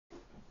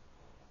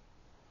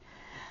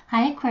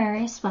Hi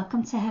Aquarius,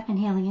 welcome to Heaven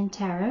Healing and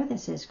Tarot.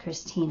 This is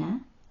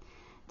Christina.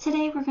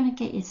 Today we're going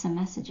to get you some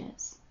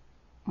messages.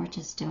 We're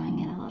just doing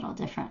it a little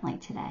differently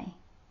today.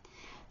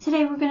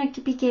 Today we're going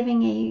to be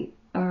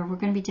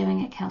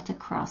doing a Celtic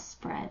cross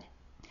spread.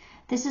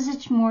 This is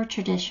a more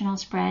traditional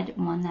spread,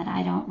 one that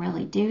I don't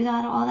really do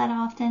all that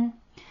often,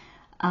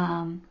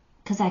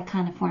 because I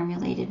kind of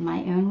formulated my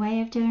own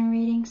way of doing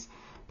readings.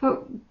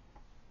 But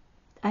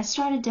I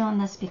started doing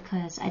this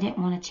because I didn't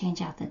want to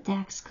change out the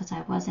decks because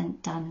I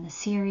wasn't done the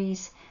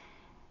series.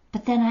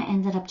 But then I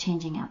ended up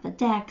changing out the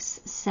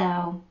decks,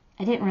 so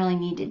I didn't really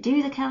need to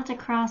do the Celtic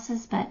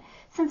crosses. But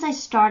since I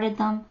started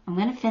them, I'm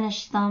going to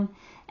finish them,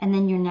 and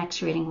then your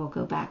next reading will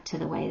go back to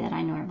the way that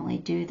I normally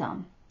do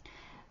them.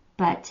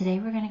 But today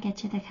we're going to get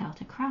to the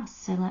Celtic cross,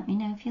 so let me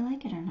know if you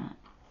like it or not.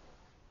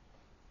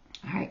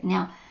 All right,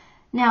 now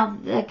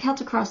the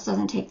Celtic cross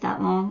doesn't take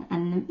that long,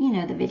 and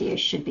the video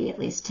should be at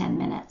least 10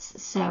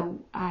 minutes. So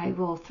I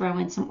will throw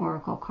in some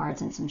oracle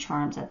cards and some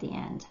charms at the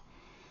end.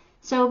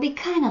 So it'll be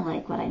kind of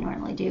like what I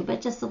normally do,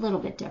 but just a little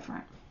bit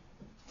different.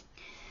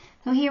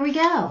 So here we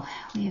go.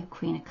 We have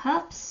Queen of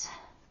Cups,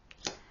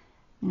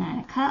 Nine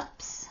of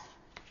Cups,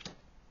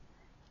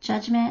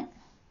 Judgment,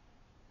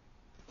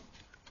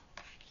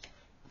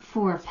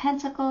 Four of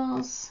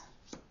Pentacles,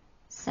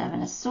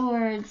 Seven of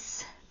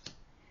Swords,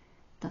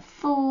 the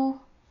Fool,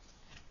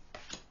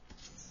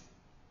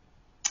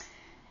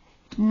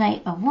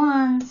 Knight of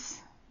Wands,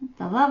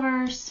 the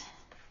Lovers,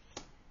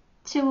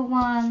 Two of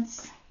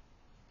Wands,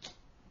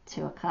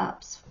 Two of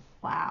Cups.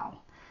 Wow.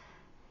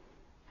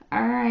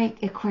 All right,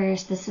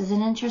 Aquarius, this is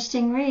an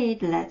interesting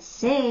read. Let's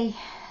see.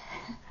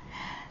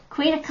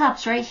 Queen of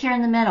Cups right here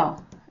in the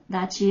middle.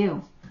 That's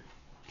you.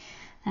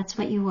 That's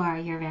what you are.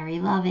 You're very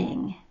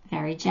loving,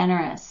 very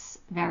generous,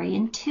 very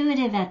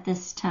intuitive at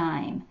this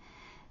time.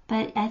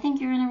 But I think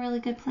you're in a really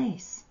good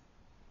place,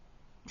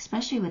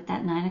 especially with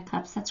that Nine of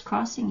Cups that's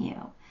crossing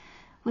you.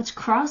 What's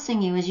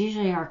crossing you is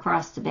usually our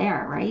cross to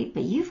bear, right?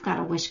 But you've got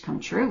a wish come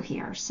true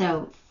here.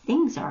 So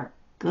things are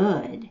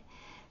good.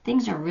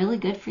 Things are really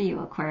good for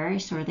you,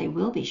 Aquarius, or they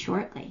will be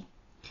shortly.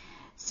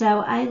 So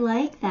I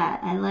like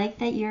that. I like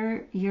that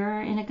you're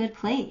in a good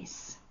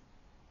place.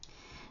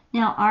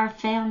 Now our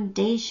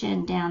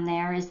foundation down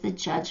there is the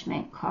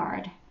Judgment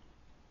card.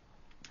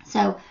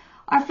 So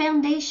our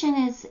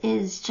foundation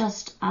is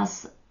just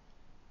us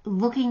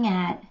looking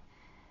at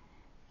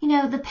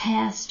the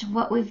past,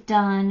 what we've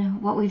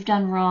done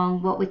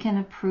wrong, what we can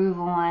improve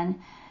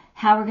on,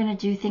 how we're going to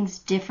do things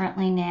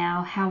differently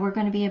now, how we're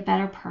going to be a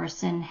better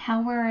person,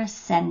 how we're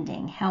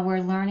ascending, how we're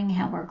learning,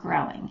 how we're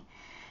growing,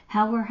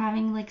 how we're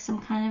having like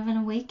some kind of an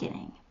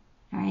awakening,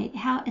 right?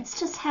 It's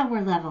just how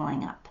we're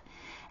leveling up.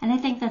 And I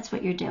think that's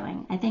what you're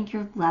doing. I think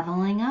you're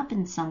leveling up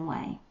in some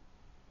way.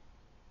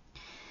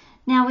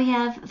 Now we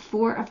have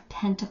Four of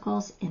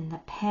Pentacles in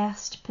the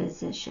past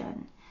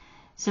position.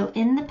 So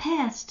in the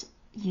past,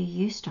 you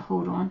used to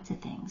hold on to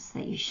things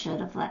that you should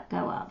have let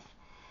go of.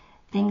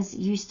 Things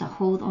used to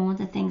hold on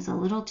to things a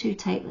little too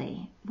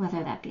tightly,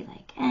 whether that be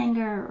like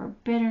anger or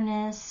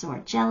bitterness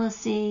or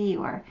jealousy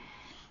or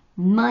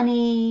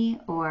money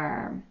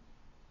or,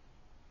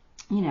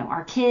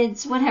 our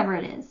kids, whatever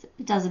it is.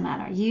 It doesn't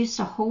matter. You used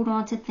to hold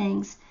on to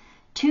things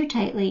too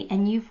tightly,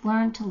 and you've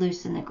learned to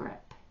loosen the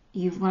grip.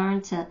 You've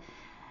learned to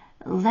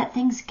let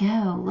things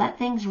go, let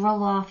things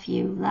roll off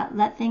you,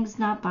 let things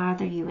not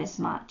bother you as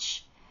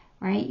much.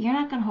 Right? You're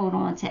not going to hold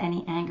on to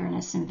any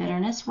angerness and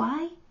bitterness.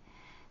 Why?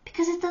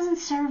 Because it doesn't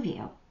serve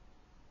you.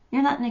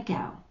 You're letting it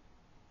go.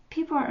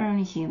 People are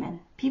only human.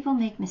 People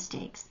make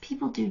mistakes.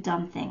 People do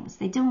dumb things.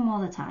 They do them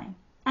all the time.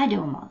 I do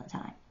them all the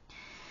time.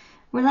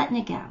 We're letting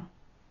it go.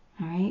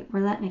 All right?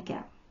 We're letting it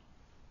go.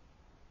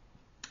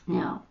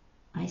 Now,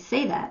 I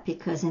say that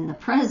because in the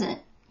present,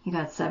 you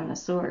got Seven of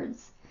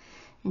Swords.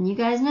 And you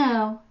guys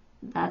know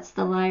that's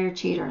the liar,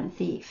 cheater, and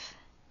thief.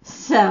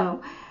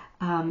 So,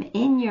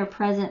 in your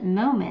present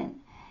moment,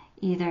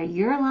 either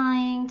you're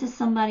lying to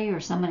somebody or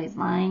somebody's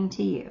lying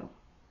to you.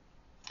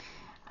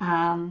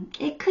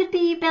 It could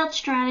be about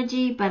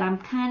strategy, but I'm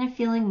kind of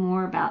feeling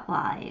more about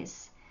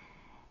lies.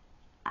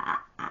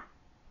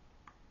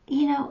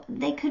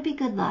 They could be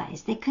good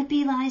lies. They could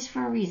be lies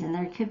for a reason.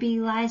 There could be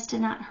lies to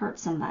not hurt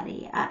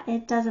somebody.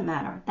 It doesn't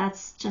matter.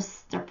 That's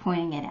just, they're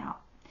pointing it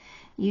out.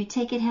 You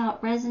take it how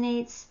it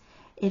resonates.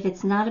 If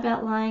it's not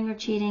about lying or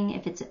cheating,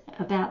 if it's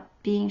about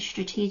being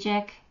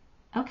strategic,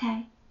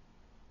 okay.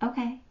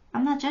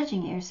 I'm not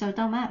judging you, so it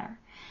don't matter.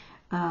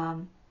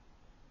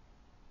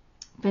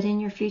 But in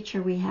your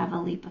future, we have a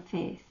leap of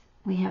faith.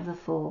 We have the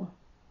Fool.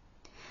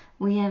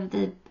 We have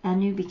a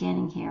new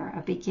beginning here,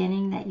 a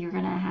beginning that you're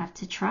going to have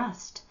to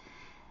trust,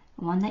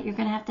 one that you're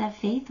going to have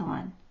faith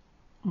on,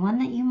 one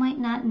that you might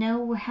not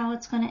know how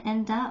it's going to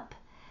end up,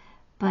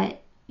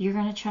 but you're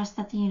going to trust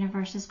that the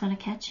universe is going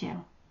to catch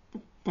you,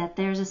 that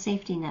there's a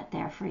safety net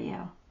there for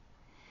you.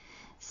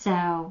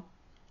 So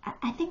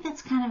I think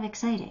that's kind of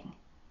exciting.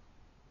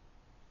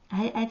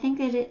 I think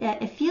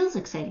that it feels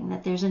exciting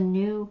that there's a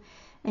new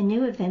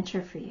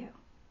adventure for you.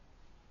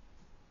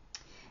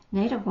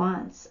 Knight of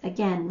Wands.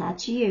 Again,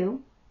 that's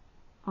you.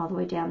 all the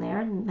way down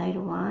there, Knight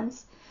of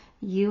Wands.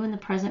 You in the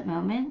present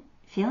moment,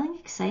 feeling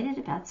excited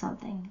about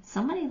something.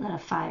 Somebody lit a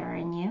fire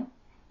in you.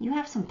 You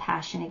have some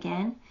passion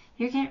again.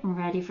 You're getting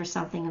ready for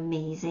something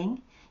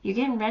amazing. You're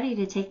getting ready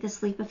to take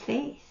this leap of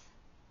faith.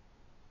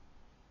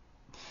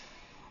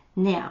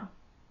 Now,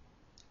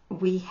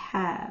 we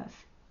have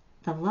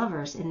the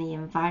Lovers in the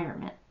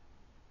environment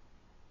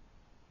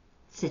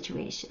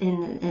situation,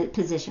 in the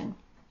position.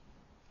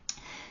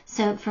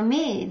 So for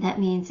me, that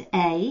means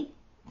A,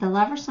 the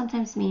Lovers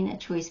sometimes mean a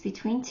choice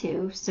between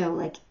two. So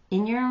like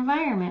in your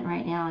environment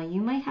right now,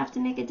 you might have to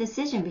make a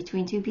decision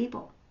between two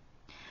people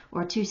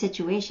or two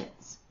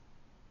situations.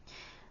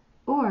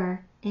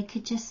 Or it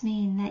could just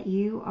mean that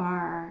you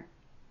are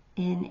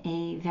in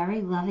a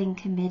very loving,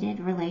 committed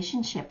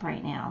relationship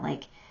right now.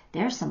 Like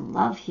there's some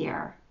love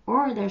here,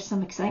 or there's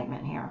some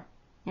excitement here.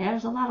 Yeah,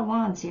 there's a lot of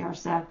Wands here,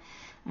 so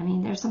I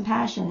mean there's some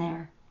passion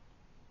there.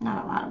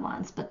 Not a lot of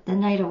Wands, but the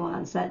Knight of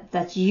Wands,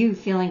 that's you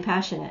feeling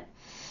passionate,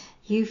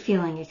 you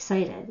feeling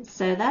excited.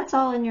 So that's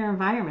all in your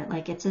environment.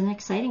 Like it's an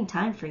exciting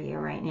time for you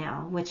right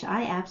now, which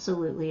I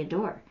absolutely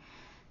adore.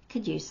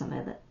 Could use some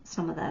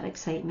of that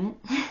excitement.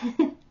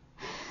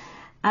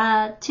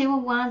 Two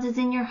of Wands is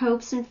in your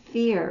hopes and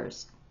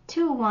fears.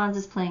 Two of Wands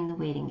is playing the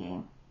waiting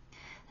game.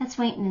 That's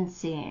waiting and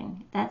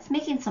seeing. That's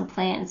making some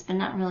plans, but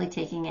not really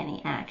taking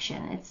any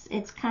action.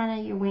 It's kind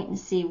of you're waiting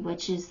to see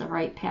which is the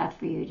right path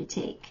for you to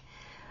take,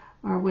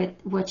 or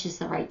which is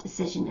the right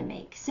decision to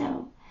make.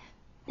 So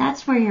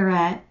that's where you're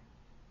at.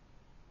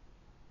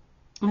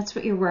 That's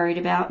what you're worried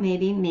about.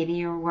 Maybe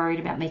you're worried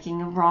about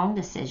making a wrong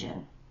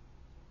decision.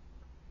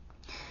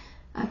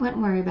 I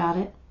wouldn't worry about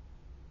it.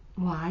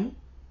 Why?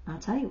 I'll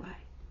tell you why.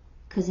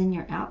 Because in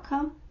your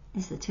outcome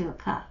is the Two of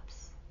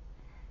Cups.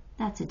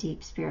 That's a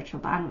deep spiritual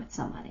bond with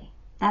somebody.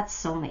 That's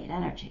soulmate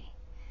energy.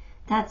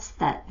 That's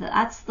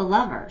the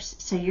Lovers.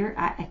 So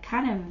I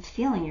kind of have a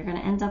feeling you're going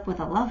to end up with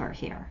a lover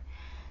here.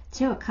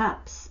 Two of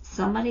Cups.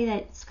 Somebody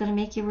that's going to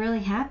make you really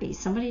happy.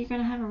 Somebody you're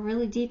going to have a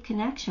really deep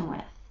connection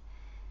with.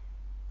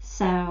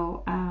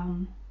 So,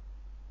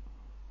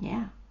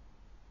 yeah.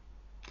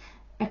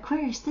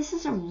 Aquarius, this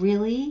is a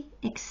really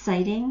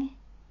exciting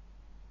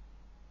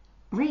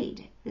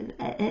read.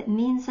 It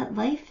means that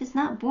life is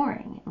not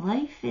boring.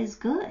 Life is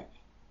good.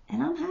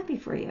 And I'm happy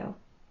for you.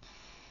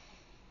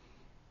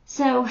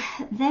 So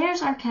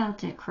there's our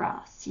Celtic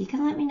cross. You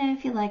can let me know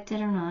if you liked it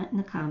or not in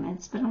the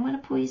comments, but I'm going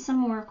to pull you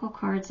some oracle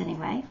cards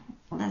anyway.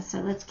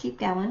 So let's keep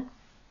going.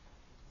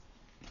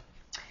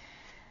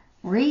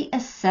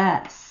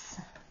 Reassess.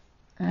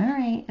 All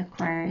right,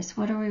 Aquarius,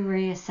 what are we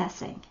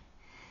reassessing?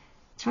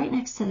 It's right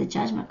next to the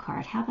Judgment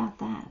card. How about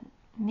that?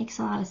 It makes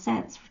a lot of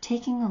sense. We're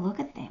taking a look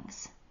at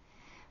things.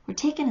 We're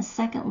taking a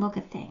second look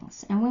at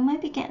things, and we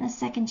might be getting a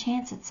second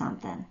chance at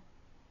something.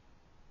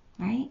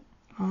 Right?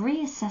 We're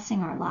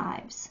reassessing our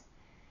lives.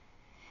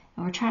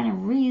 And we're trying to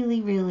really,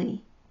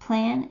 really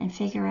plan and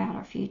figure out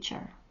our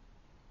future.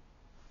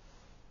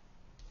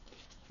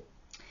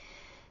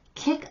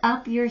 Kick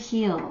up your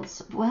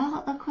heels.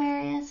 Well,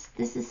 Aquarius,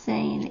 this is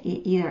saying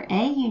either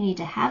A, you need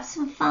to have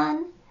some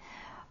fun,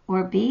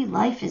 or B,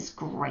 life is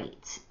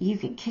great. You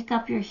could kick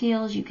up your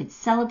heels. You could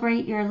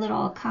celebrate your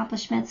little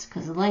accomplishments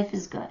because life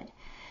is good.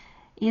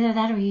 Either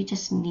that or you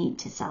just need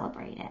to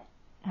celebrate it.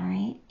 All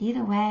right?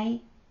 Either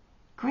way,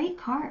 great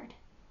card.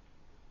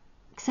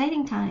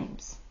 Exciting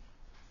times.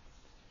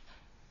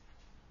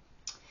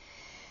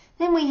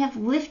 Then we have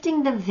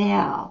lifting the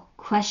veil,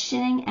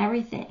 questioning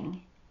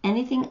everything.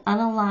 Anything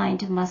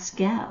unaligned must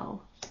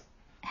go.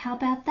 How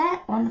about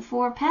that on the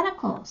Four of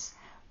Pentacles?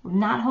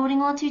 Not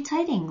holding on too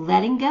tightly,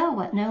 letting go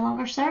what no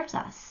longer serves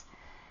us.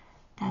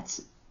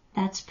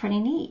 That's pretty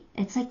neat.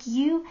 It's like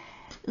you,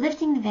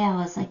 lifting the veil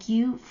is like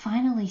you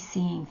finally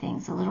seeing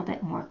things a little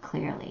bit more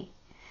clearly.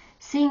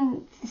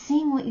 Seeing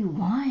what you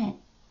want,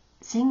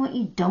 seeing what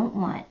you don't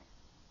want,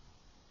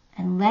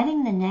 and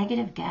letting the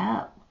negative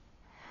go,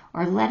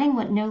 or letting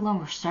what no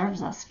longer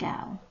serves us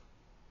go,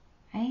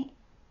 right?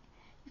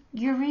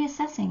 You're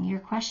reassessing, you're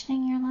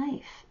questioning your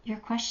life, you're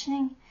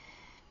questioning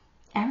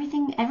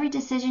everything, every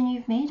decision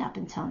you've made up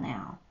until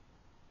now.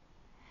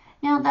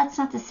 Now, that's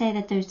not to say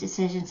that those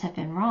decisions have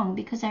been wrong,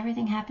 because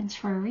everything happens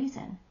for a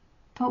reason,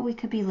 but we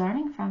could be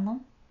learning from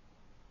them,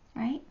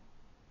 right?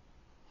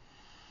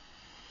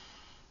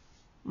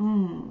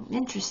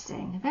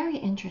 Interesting. Very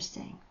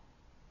interesting.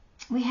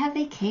 We have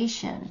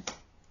vacation.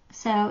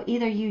 So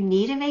either you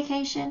need a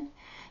vacation,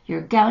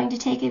 you're going to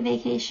take a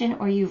vacation,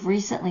 or you've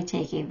recently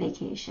taken a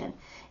vacation.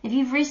 If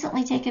you've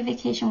recently taken a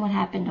vacation, what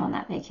happened on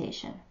that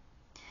vacation?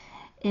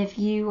 If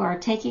you are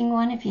taking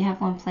one, if you have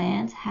one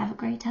planned, have a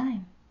great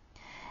time.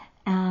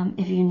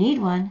 If you need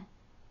one,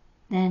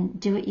 then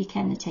do what you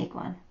can to take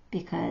one,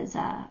 because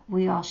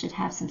we all should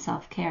have some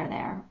self-care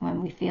there.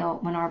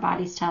 When our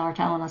bodies are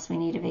telling us we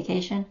need a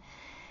vacation,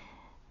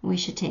 we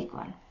should take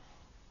one.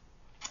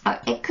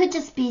 It could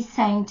just be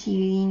saying to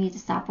you, you need to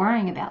stop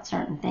worrying about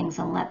certain things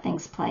and let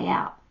things play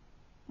out,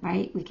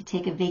 right? We could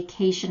take a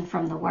vacation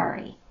from the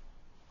worry.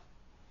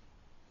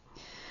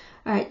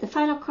 All right, the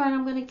final card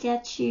I'm going to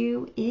get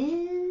you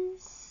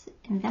is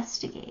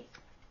investigate.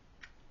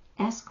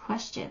 Ask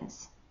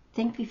questions.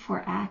 Think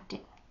before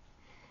acting.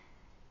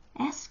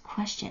 Ask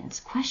questions.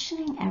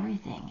 Questioning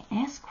everything.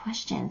 Ask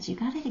questions. You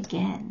got it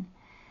again.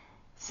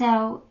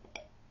 So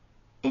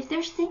if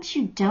there's things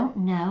you don't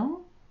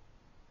know,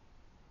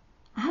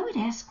 I would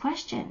ask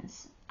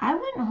questions. I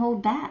wouldn't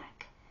hold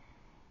back.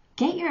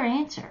 Get your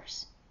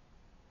answers.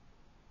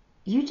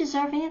 You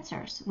deserve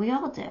answers. We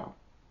all do.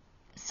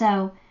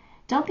 So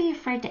don't be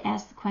afraid to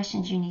ask the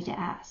questions you need to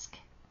ask.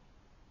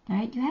 All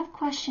right? You have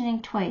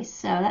questioning twice,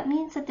 so that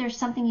means that there's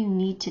something you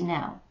need to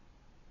know.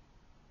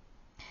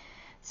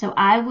 So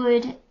I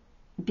would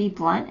be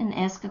blunt and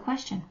ask a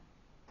question.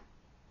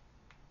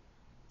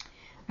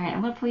 All right,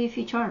 I'm going to pull you a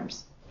few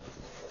charms.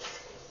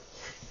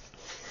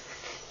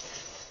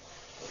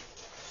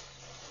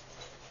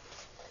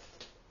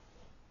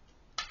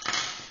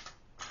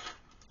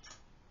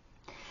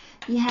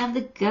 You have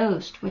the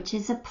Ghost, which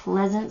is a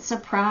pleasant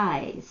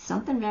surprise.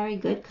 Something very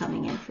good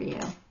coming in for you.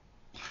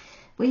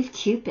 We have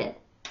Cupid.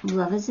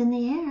 Love is in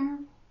the air.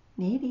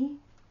 Maybe.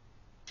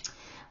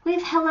 We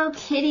have Hello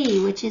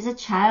Kitty, which is a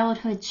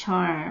childhood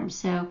charm.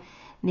 So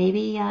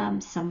maybe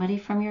somebody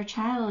from your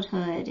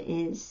childhood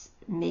is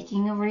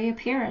making a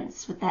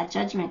reappearance with that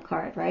Judgment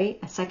card, right?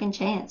 A second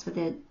chance with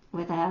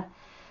a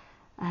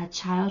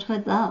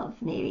childhood love,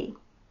 maybe.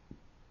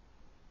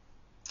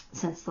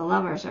 Since the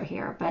Lovers are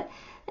here. But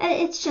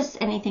it's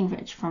just anything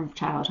from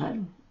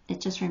childhood.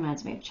 It just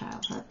reminds me of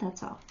childhood,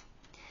 that's all.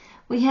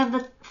 We have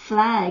the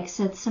flag,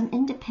 so some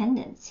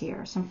independence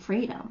here, some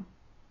freedom.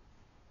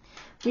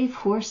 We have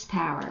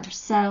horsepower,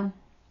 so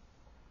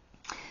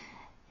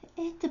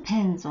it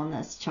depends on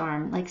this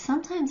charm. Like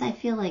sometimes I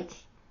feel like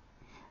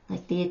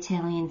the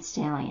Italian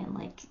stallion,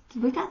 like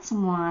we got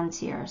some wands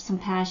here, some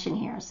passion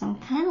here, so I'm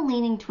kind of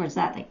leaning towards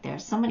that. Like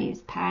there's somebody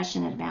who's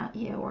passionate about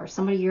you or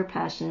somebody you're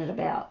passionate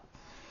about.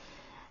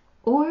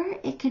 Or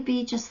it could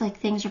be just like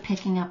things are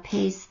picking up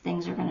pace,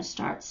 things are going to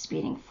start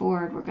speeding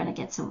forward, we're going to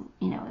get some,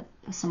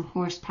 some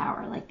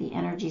horsepower, like the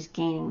energy's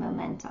gaining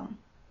momentum,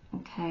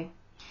 okay?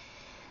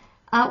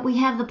 We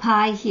have the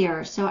pie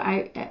here, so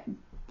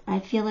I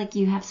feel like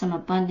you have some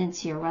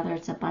abundance here, whether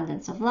it's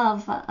abundance of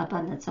love,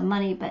 abundance of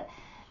money, but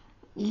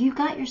you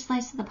got your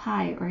slice of the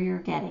pie or you're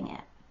getting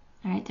it,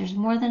 all right? There's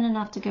more than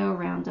enough to go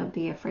around, don't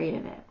be afraid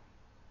of it.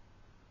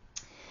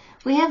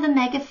 We have the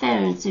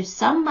megaphone, so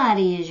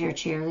somebody is your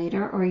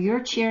cheerleader or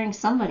you're cheering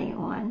somebody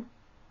on.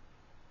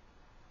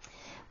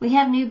 We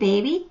have new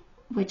baby,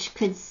 which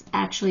could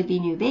actually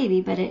be new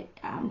baby, but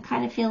I'm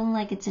kind of feeling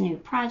like it's a new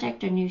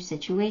project or new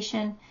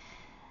situation,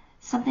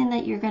 something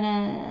that you're going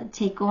to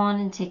take on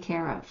and take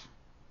care of.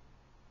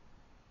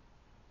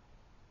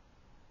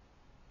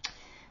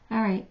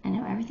 All right, I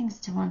know everything's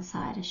to one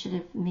side. I should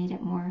have made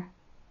it more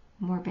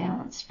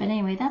balanced. But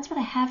anyway, that's what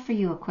I have for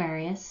you,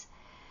 Aquarius.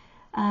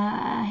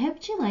 I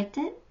hope you liked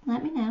it.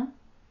 Let me know.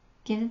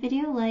 Give the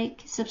video a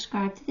like,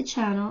 subscribe to the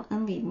channel,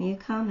 and leave me a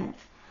comment.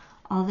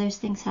 All those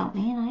things help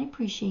me, and I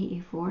appreciate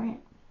you for it.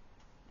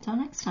 Until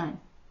next time,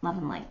 love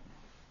and light.